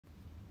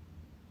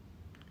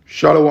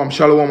Shalom,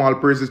 shalom, all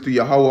praises to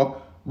Yahweh,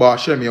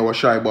 Ba'ashem,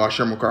 Yahushai,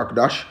 Ba'ashem,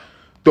 Karkadash.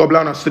 Double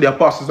honors to the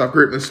apostles of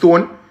Great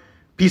Millstone.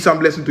 Peace and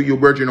blessing to you,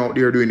 brethren out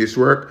there doing this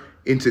work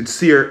in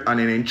sincere and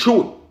in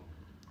truth.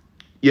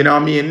 You know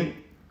what I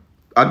mean?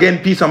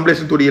 Again, peace and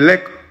blessing to the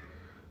elect.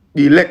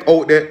 The elect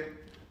out there,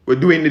 we're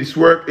doing this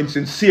work in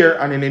sincere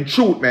and in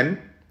truth,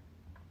 man.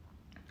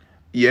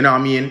 You know what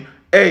I mean?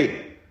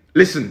 Hey,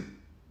 listen,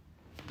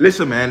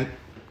 man.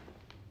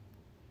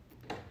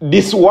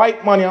 This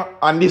white money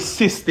and this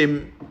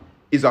system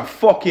is a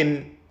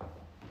fucking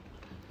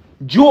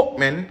joke,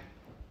 man,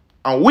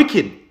 and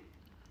wicked.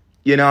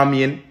 You know what I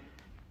mean?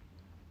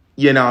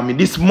 You know what I mean?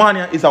 This man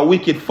is a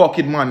wicked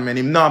fucking man, man.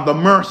 Him not have the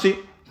mercy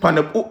upon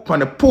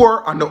the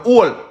poor and the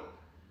old.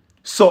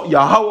 So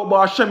Yahweh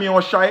Ba'ashem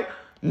Yahushai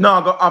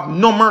not gonna have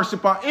no mercy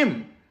upon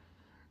him.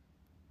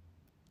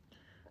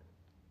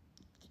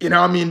 You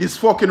know what I mean? This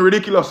fucking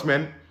ridiculous,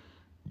 man.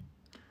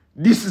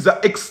 This is a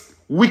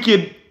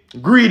wicked,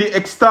 greedy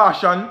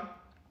extortion,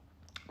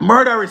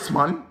 murderous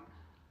man.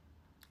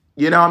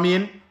 You know what I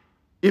mean?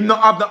 Him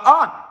not have the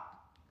heart.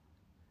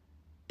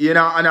 You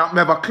know, and I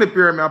have a clip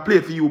here, I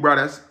play for you,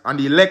 brothers. And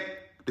the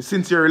elect, the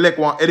sincere elect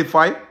want to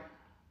edify.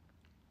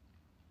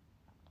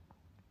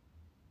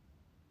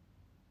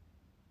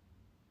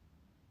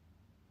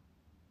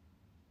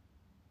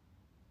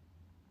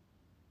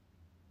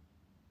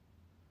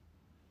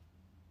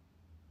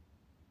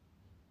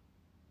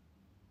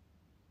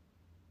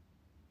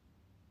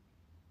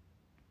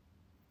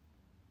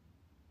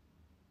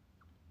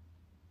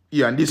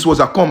 Yeah, and this was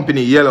a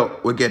company, Yellow,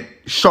 will get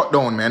shut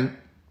down, man.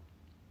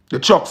 The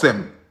chucks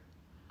them.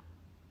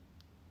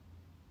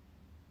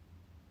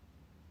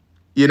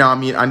 You know what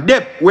I mean? And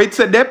Depp, wait,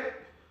 say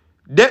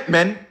Depp,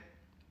 man.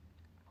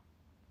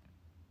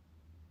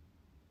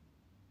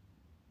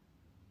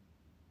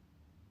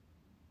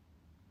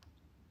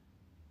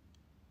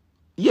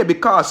 Yeah,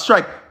 because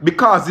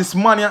this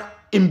money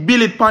in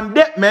bill it pan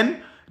Depp,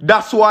 man.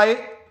 That's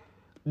why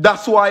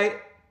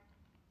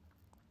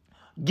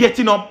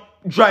getting up,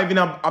 driving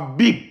a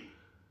big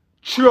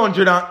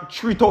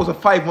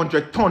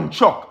 3,500 ton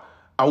truck.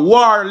 A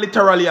war,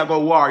 literally a go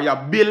war. You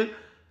build,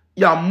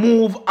 you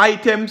move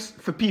items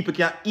for people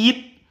can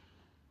eat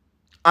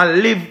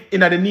and live in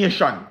the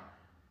nation.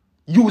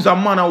 Use a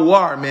man of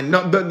war, man.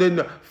 Not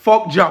the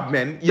fuck job,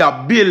 man. You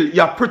build,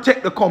 you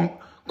protect the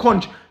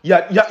country.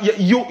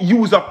 You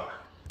use a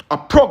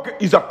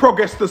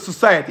progress to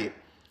society.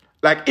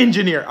 Like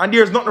engineer. And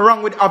there's nothing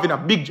wrong with having a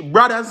big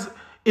brothers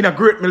in a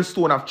Great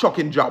Millstone of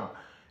trucking job.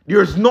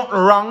 There's nothing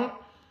wrong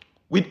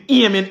with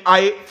aiming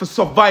high for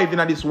surviving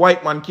in this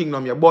white man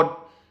kingdom here. But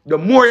the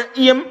more you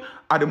aim,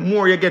 and the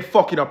more you get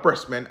fucking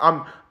oppressed, man.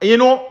 You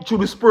know, through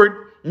the spirit,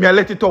 me I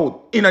let it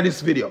out in this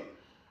video.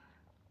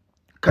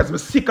 Because I'm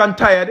sick and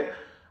tired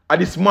of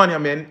this money,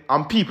 man.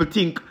 And people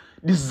think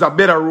this is a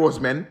better rose,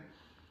 man.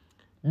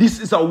 This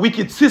is a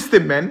wicked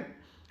system, man.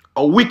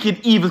 A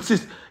wicked, evil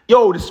system.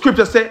 Yo, the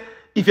scripture said,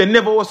 if you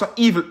never was an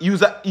evil,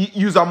 use a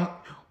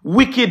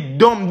wicked,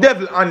 dumb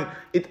devil. And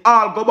it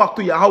all go back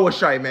to Yahweh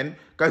Shai, man.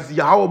 Because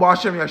Yahweh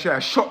Ba'ashem Yahushai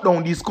shut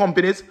down these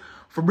companies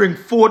for bring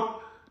forth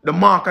the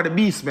mark of the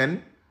beast,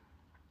 man.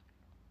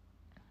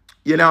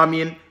 You know what I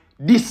mean?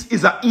 This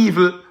is an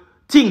evil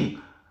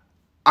thing.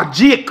 A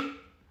Jake.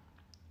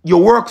 You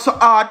work so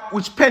hard,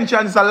 which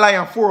pension is a lie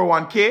and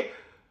 401k.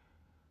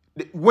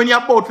 When you're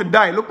about to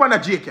die, look on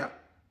a Jake here.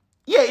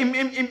 Yeah,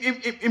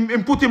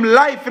 him put him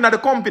life in the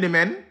company,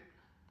 man.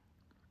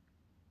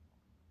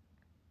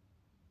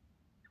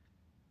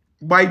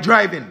 By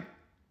driving.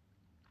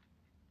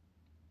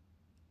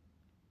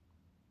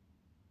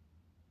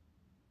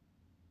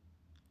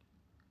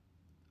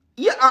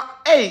 Yeah,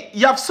 hey,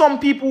 you have some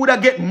people who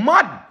that get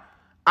mad.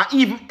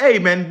 Even, hey,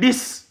 man,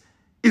 this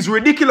is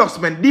ridiculous,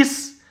 man.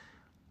 This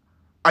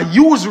a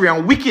usury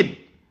and wicked.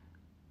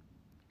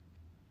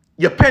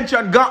 Your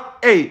pension got,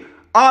 hey,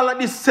 all of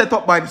this set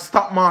up by the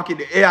stock market,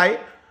 the AI,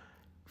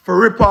 for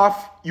rip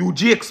off you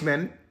jakes,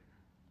 man.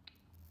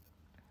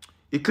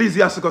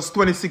 Ecclesiasticus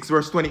 26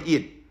 verse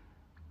 28.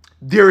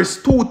 There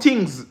is two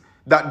things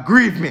that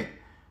grieve me,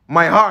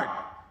 my heart.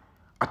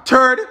 A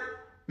third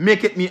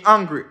maketh me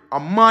angry. A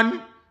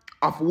man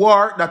of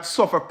war that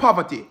suffer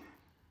poverty.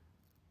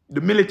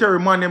 The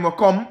military man them will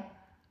come.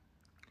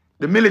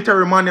 The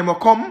military man them will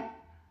come.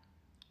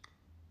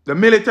 The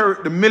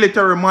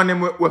military man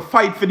them will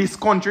fight for this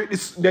country,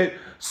 the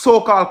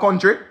so-called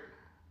country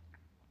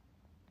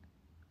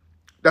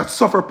that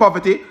suffer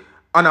poverty,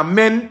 and a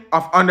men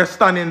of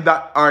understanding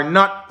that are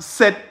not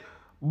set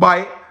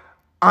by,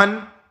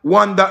 and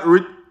one that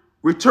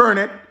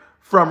returneth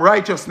from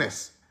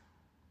righteousness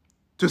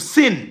to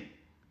sin.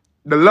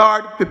 The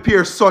Lord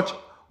prepares such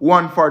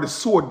one for the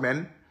sword,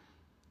 man.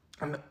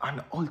 And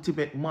the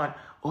ultimate man,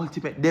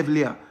 ultimate devil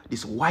here,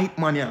 this white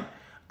man here,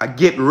 I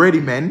get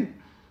ready,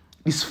 man.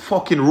 This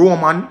fucking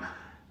Roman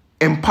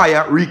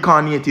Empire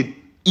reincarnated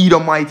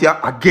Edomite here,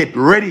 I get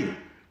ready.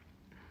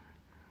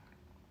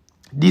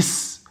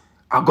 This,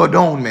 I go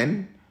down,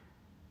 man.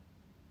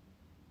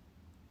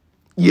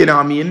 You know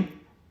what I mean?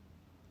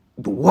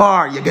 The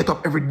war, you get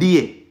up every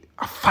day.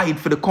 I fight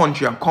for the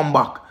country and come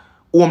back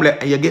home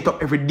and you get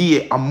up every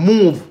day and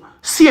move.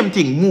 Same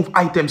thing, move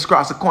items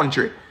across the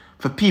country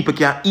for people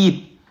can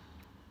eat.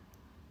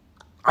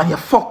 And you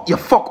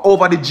fuck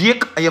over the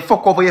Jake and you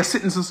fuck over your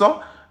citizens,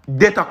 so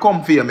data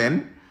come for you,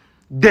 man.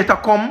 Data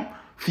come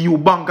for you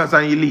bankers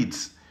and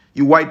elites.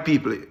 You white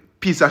people.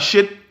 Piece of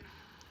shit.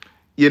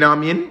 You know what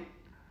I mean?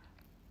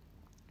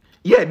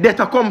 Yeah,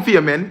 data come for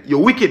you, man. You're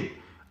wicked.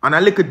 And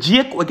a little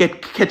Jake will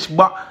get catch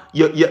back.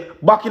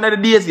 Back in the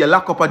days, you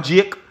lock up a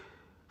Jake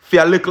for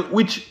a little,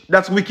 which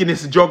that's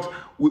wickedness drugs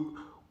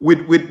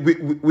with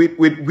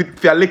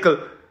for a little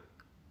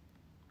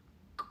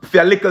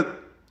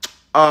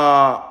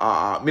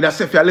me that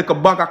say for a little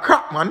bag of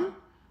crap, man.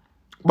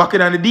 Back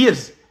in the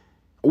days.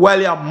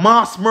 While you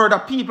mass murder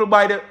people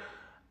by the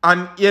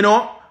and you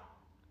know,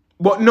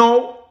 but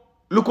now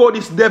look how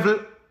this devil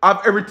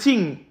have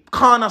everything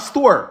corner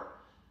store.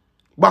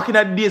 Back in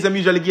the days, I'm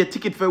usually get a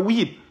ticket for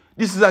weed.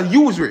 This is a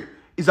usury.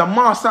 He's a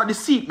master of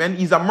deceit, man.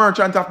 He's a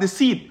merchant of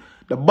deceit.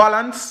 The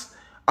balance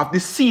of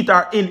deceit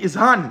are in his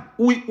hand.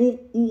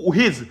 Who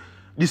is?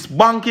 This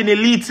banking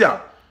elite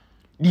here.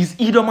 These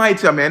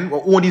Edomites here, man,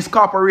 who own this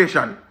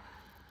corporation.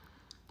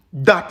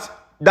 That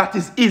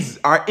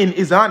are in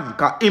his hand.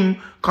 Because him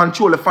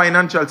control the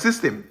financial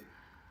system.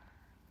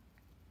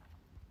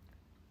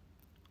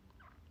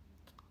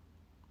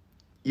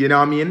 You know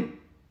what I mean?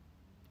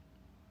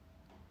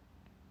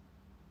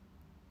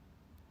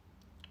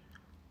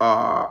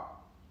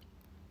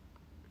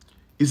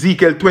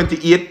 Ezekiel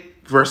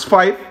 28 verse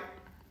 5.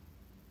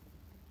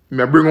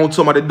 May I bring out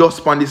some of the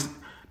dust on this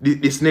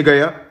nigga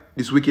here,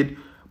 this wicked.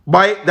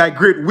 By thy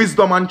great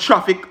wisdom and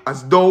traffic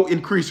as thou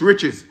increase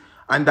riches,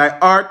 and thy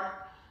heart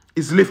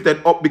is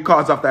lifted up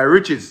because of thy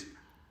riches.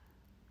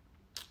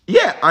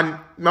 Yeah, and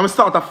I'm going to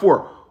start at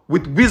 4.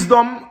 With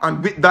wisdom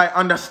and with thy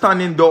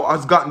understanding thou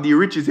hast gotten the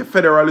riches, the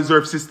Federal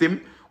Reserve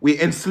System, we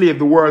enslave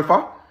the world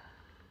for.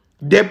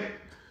 Debt,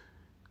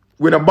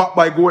 when a bought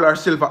by gold or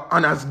silver,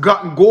 and has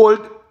gotten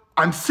gold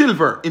and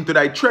silver into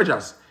thy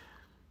treasures.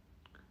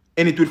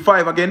 And it with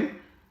 5 again.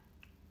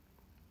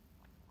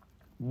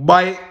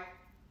 By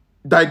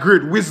thy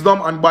great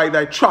wisdom and by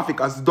thy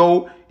traffic, as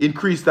thou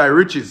increase thy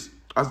riches.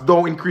 As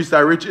thou increase thy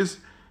riches,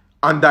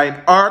 and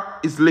thine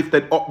heart is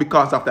lifted up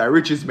because of thy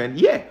riches, man.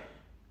 Yeah,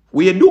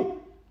 we do.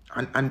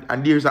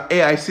 And there's an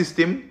AI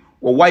system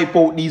will wipe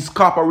out these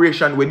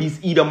corporations where these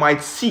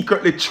Edomites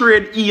secretly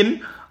trade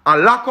in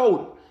and lock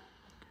out.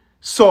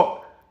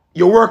 So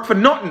you work for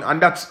nothing,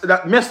 and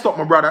that messed up,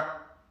 my brother.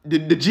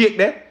 The Jake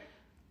there,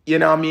 you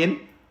know what I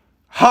mean?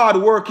 Hard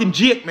working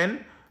Jake,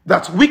 man.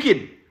 That's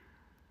wicked.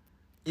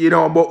 You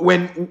know, but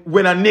when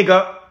a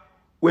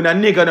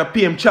nigga no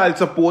pay him child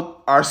support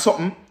or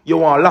something, you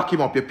want to lock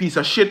him up, you piece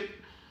of shit.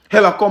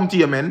 Hella come to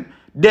you, man.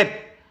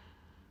 Dead.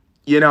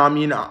 You know what I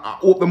mean? I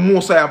hope the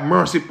most I have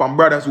mercy upon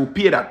brothers who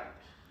pay that.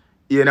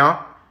 You know?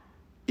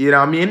 You know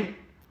what I mean?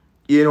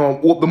 You know,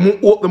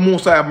 hope the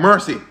most I have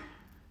mercy.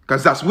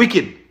 Because that's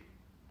wicked.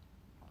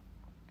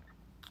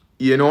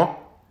 You know?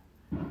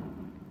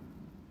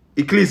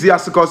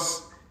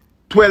 Ecclesiasticus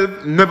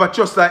 12, never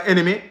trust thy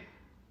enemy.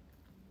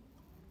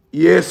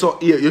 Yeah, so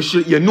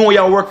you know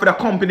you work for the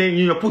company and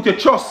you put your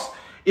trust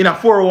in a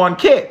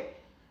 401k.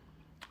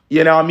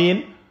 You know what I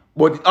mean?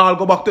 But I'll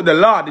go back to the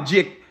Lord,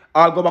 Jake.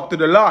 I'll go back to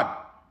the Lord.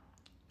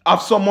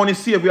 Have some money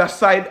saved your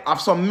side, have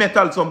some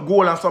metal, some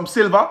gold and some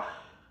silver.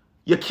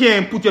 You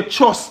can't put your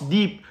trust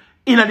deep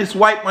in this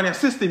white money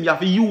system. You have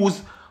to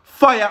use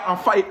fire and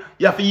fight.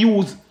 You have to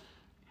use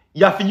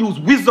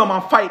wisdom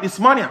and fight this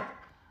money.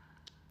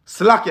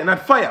 Slack you,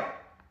 not fire.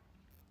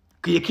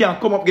 Because you can't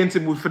come up against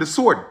him with the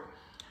sword.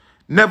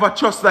 Never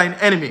trust thine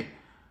enemy.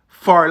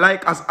 For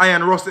like as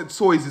iron rusted,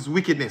 so is his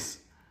wickedness.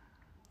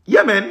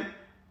 Yeah, man.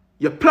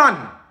 Your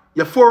plan,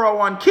 your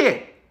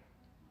 401k.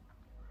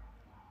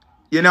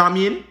 You know what I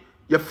mean?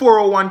 Your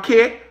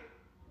 401k.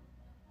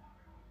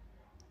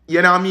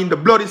 You know what I mean? The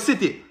bloody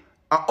city.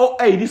 Oh,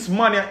 hey, this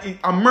money,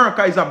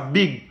 America is a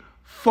big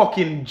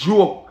fucking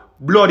joke.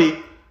 Bloody,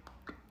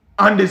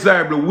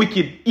 undesirable,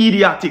 wicked,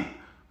 idiotic,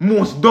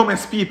 most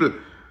dumbest people.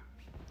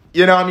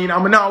 You know what I mean?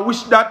 I'm now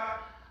wish that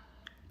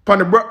on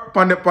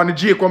the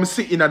Jake I'm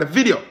sitting at the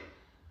video.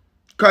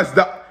 Because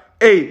that,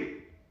 hey,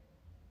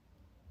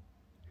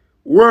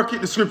 work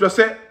it, the scripture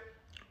said,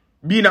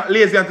 be not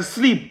lazy and to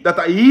sleep, that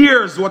are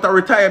years worth of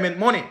retirement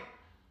money.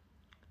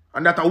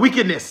 And that are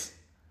wickedness.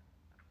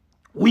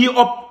 We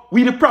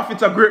the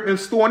prophets of Great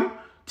Millstone,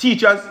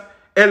 teachers,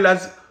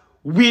 elders,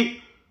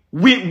 we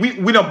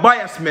not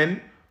biased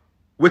men.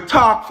 We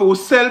talk for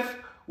ourselves,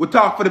 we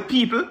talk for the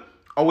people,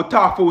 and we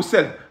talk for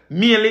ourselves.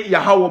 Merely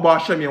Yahweh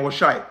Ba'Shem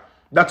Yahushai.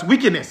 That's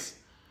wickedness.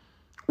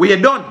 We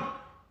are done.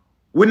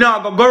 We now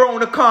go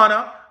around the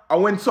corner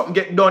and when something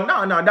get done,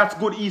 no, that's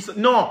good.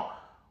 No.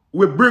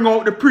 We bring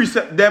out the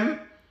precept them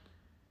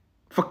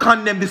for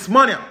condemn this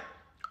money.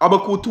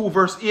 Habakkuk 2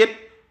 verse 8.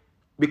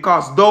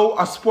 Because thou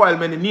hast spoiled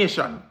many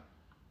nations.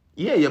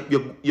 Yeah,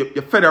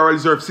 your Federal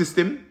Reserve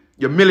System,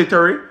 your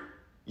military,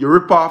 you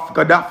rip off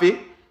Gaddafi,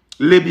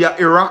 Libya,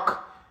 Iraq,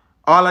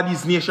 all of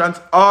these nations,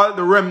 all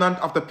the remnant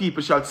of the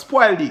people shall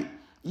spoil thee.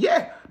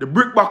 Yeah, the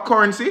brickback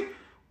currency,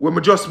 when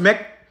we just make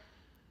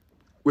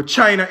with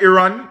China,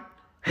 Iran,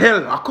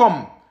 hell, I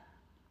come.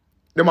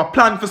 Them a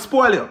plan for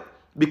spoil you.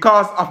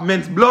 Because of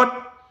men's blood,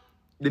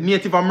 the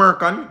Native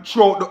American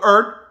throughout the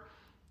earth,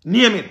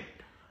 name it.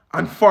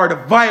 And for the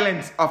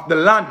violence of the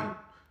land,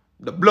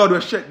 the blood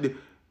was shed,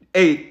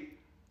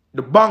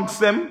 the banks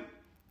them,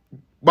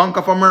 Bank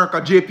of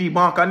America, JP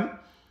Morgan,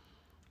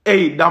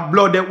 that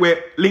blood that were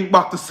linked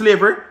back to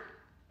slavery,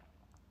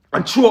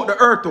 and throughout the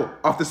earth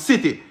of the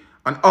city,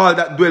 and all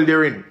that dwell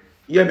therein.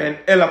 Yeah, man,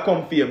 Ella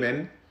come for you,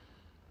 man.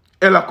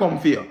 Ella come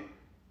for you.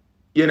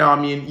 You know what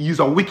I mean? He's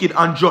a wicked,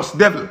 unjust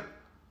devil.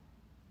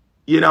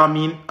 You know what I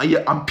mean?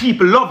 And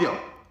people love you.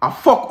 And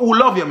fuck who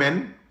love you,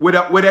 man.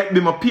 Whether it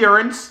be my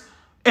parents,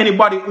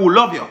 anybody who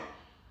love you.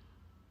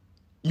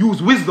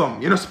 Use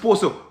wisdom. You're not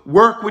supposed to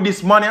work with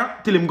this money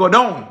till him go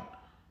down.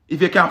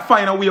 If you can't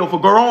find a way of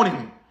go around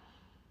him.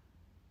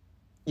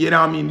 You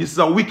know what I mean? This is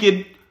a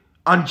wicked,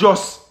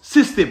 unjust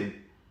system.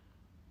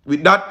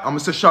 With that, I'm going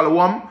to say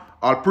Shalom.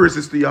 All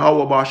praises to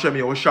Yahweh, Ba'ashem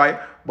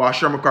Yahushai,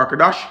 Ba'ashem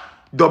Karkadash.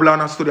 Double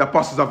honors to the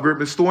apostles of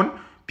Greatness Stone.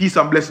 Peace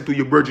and blessing to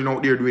you virgin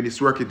out there doing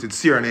this work in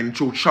sincere and in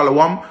truth.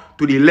 Shalom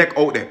to the elect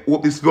out there.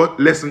 Hope this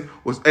lesson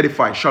was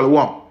edified.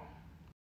 Shalom.